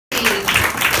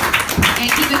And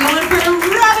keep it going for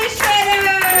Robbie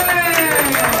Schroeder!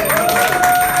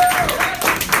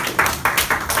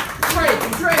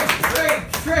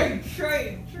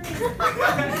 Trade.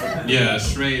 Yeah,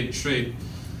 Schraid.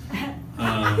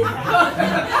 I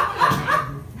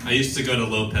used to go to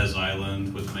Lopez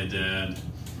Island with my dad,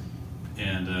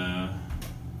 and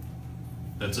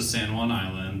that's a San Juan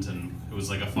island, and it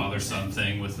was like a father-son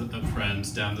thing with a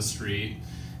friend down the street,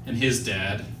 and his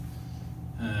dad,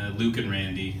 Luke and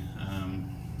Randy,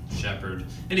 Shepherd.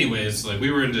 Anyways, like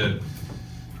we were into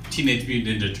Teenage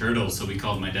Mutant Ninja Turtles, so we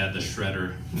called my dad the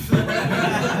Shredder.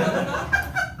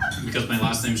 Because my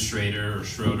last name's Schrader or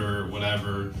Schroeder or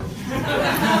whatever.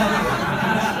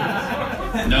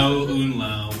 No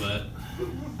umlaut, but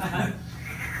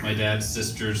my dad's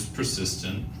sister's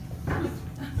persistent.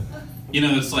 You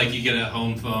know, it's like you get a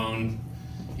home phone,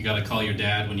 you gotta call your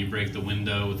dad when you break the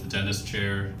window with the dentist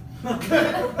chair.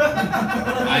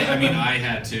 I mean, I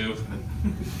had to.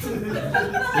 We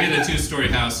had a 2-story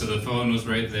house, so the phone was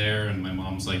right there, and my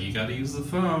mom's like, you gotta use the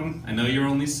phone. I know you're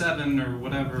only 7 or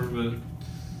whatever, but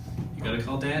you gotta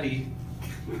call Daddy.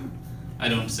 I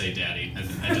don't say Daddy. I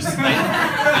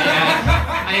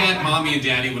add Mommy and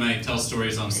Daddy when I tell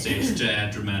stories on stage to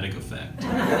add dramatic effect.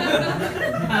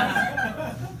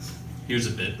 Here's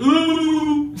a bit.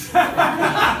 Ooh!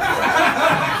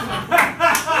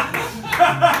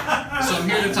 So I'm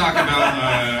here to talk about,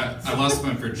 I lost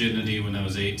my virginity when I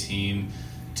was 18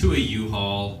 to a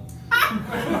U-Haul.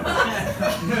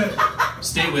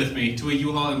 Stay with me, to a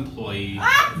U-Haul employee.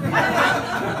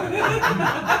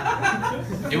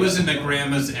 It was in the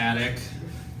grandma's attic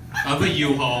of a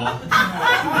U-Haul.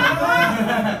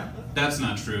 That's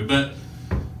not true, but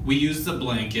we used the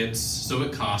blankets, so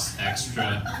it cost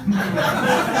extra.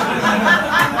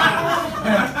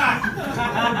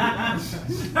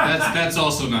 That's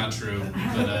also not true,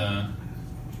 but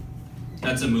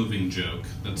that's a moving joke.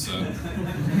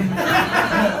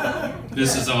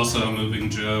 This is also a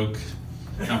moving joke.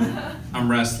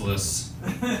 I'm restless.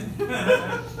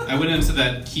 I went into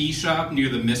that key shop near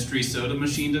the mystery soda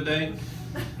machine today,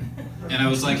 and I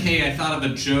was like, hey, I thought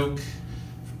of a joke.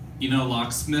 You know,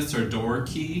 locksmiths are door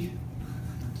key?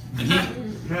 And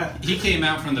he came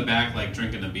out from the back like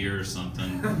drinking a beer or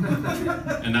something.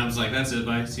 And I was like, that's it,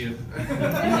 bye, see you.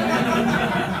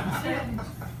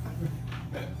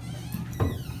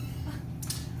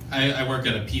 I work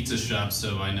at a pizza shop,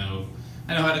 so I know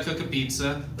how to cook a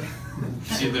pizza.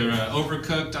 It's either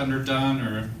overcooked, underdone,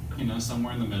 or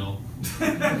somewhere in the middle.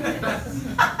 I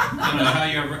don't know,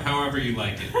 however you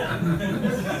like it.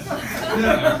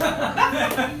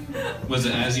 Was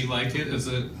it as you like it?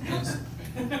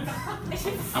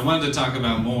 I wanted to talk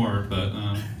about more, but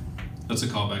that's a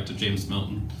callback to James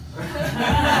Milton.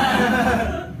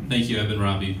 Thank you, I've been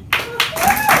Robbie.